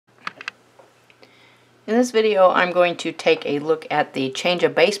In this video, I'm going to take a look at the change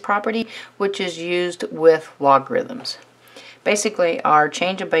of base property, which is used with logarithms. Basically, our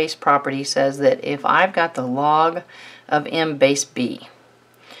change of base property says that if I've got the log of m base b,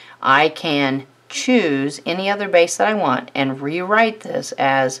 I can choose any other base that I want and rewrite this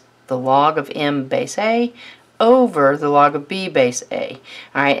as the log of m base a over the log of b base a.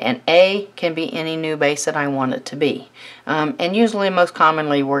 Alright, and a can be any new base that I want it to be. And usually, most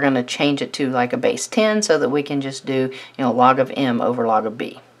commonly, we're going to change it to like a base 10 so that we can just do, log of m over log of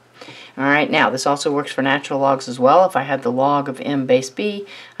b. Alright, now this also works for natural logs as well. If I had the log of m base b,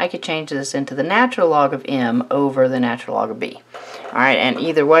 I could change this into the natural log of m over the natural log of b. Alright, and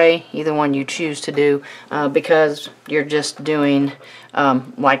either way, either one you choose to do, because you're just doing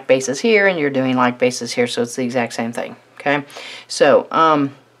like bases here and you're doing like bases here, so it's the exact same thing. Okay,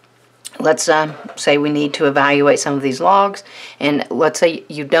 so let's say we need to evaluate some of these logs, and let's say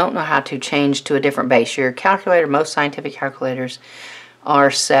you don't know how to change to a different base. Your calculator, most scientific calculators,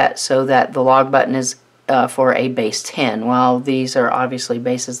 are set so that the log button is for a base 10. Well, these are obviously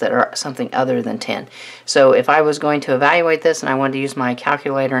bases that are something other than 10. So if I was going to evaluate this and I wanted to use my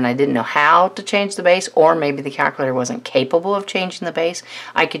calculator and I didn't know how to change the base, or maybe the calculator wasn't capable of changing the base,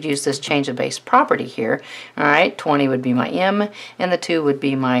 I could use this change of base property here. Alright, 20 would be my m and the 2 would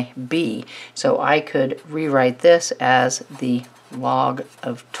be my b. So I could rewrite this as the log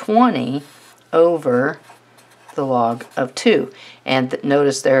of 20 over the log of 2. And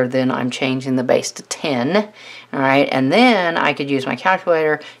notice there, then I'm changing the base to 10. Alright, and then I could use my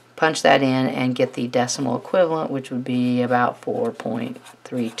calculator, punch that in, and get the decimal equivalent, which would be about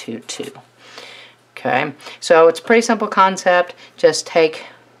 4.322. Okay, so it's a pretty simple concept. Just take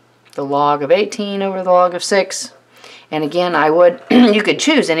the log of 18 over the log of 6. And again, you could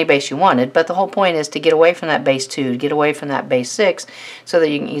choose any base you wanted, but the whole point is to get away from that base 2, get away from that base 6, so that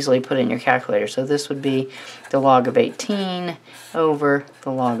you can easily put it in your calculator. So this would be the log of 18 over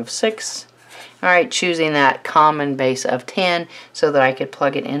the log of 6. Alright, choosing that common base of 10 so that I could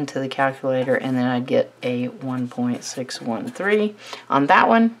plug it into the calculator, and then I'd get a 1.613 on that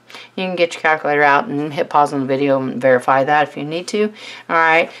one. You can get your calculator out and hit pause on the video and verify that if you need to.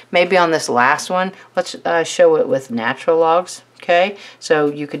 Alright, maybe on this last one, let's show it with natural logs. Okay, so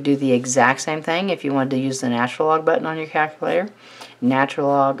you could do the exact same thing if you wanted to use the natural log button on your calculator. Natural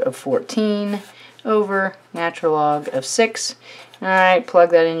log of 14 over natural log of 6. Alright, plug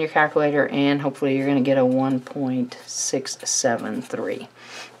that in your calculator and hopefully you're going to get a 1.673.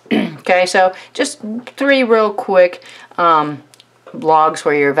 Okay, so just 3 real quick logs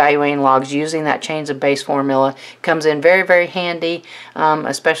where you're evaluating logs using that change of base formula. Comes in very, very handy,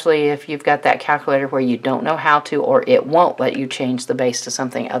 especially if you've got that calculator where you don't know how to, or it won't let you change the base to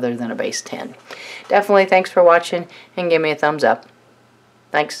something other than a base 10. Definitely thanks for watching, and give me a thumbs up.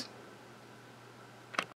 Thanks.